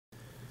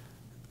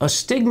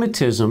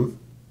Astigmatism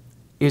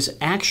is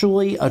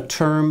actually a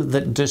term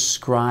that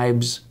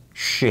describes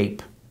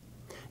shape.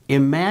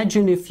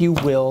 Imagine, if you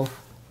will,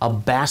 a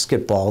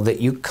basketball that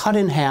you cut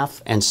in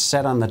half and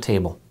set on the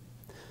table.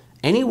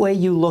 Any way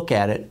you look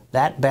at it,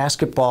 that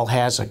basketball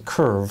has a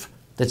curve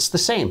that's the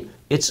same.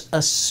 It's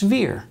a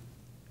sphere.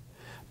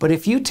 But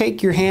if you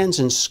take your hands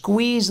and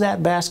squeeze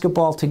that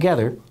basketball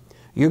together,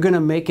 you're going to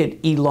make it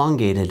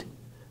elongated.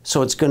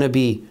 So it's going to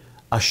be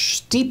a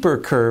steeper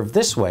curve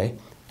this way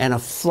and a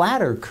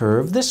flatter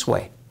curve this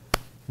way.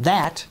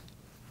 That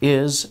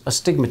is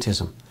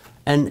astigmatism.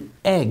 An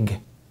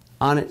egg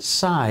on its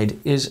side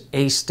is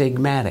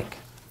astigmatic.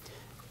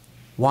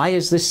 Why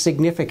is this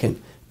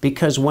significant?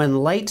 Because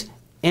when light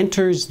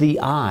enters the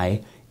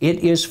eye, it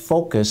is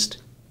focused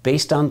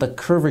based on the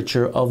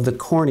curvature of the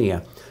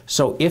cornea.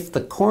 So if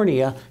the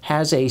cornea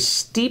has a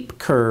steep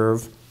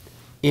curve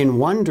in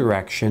one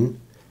direction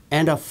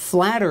and a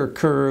flatter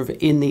curve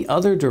in the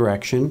other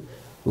direction,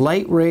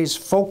 light rays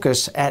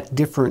focus at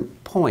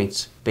different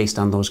points based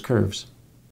on those curves.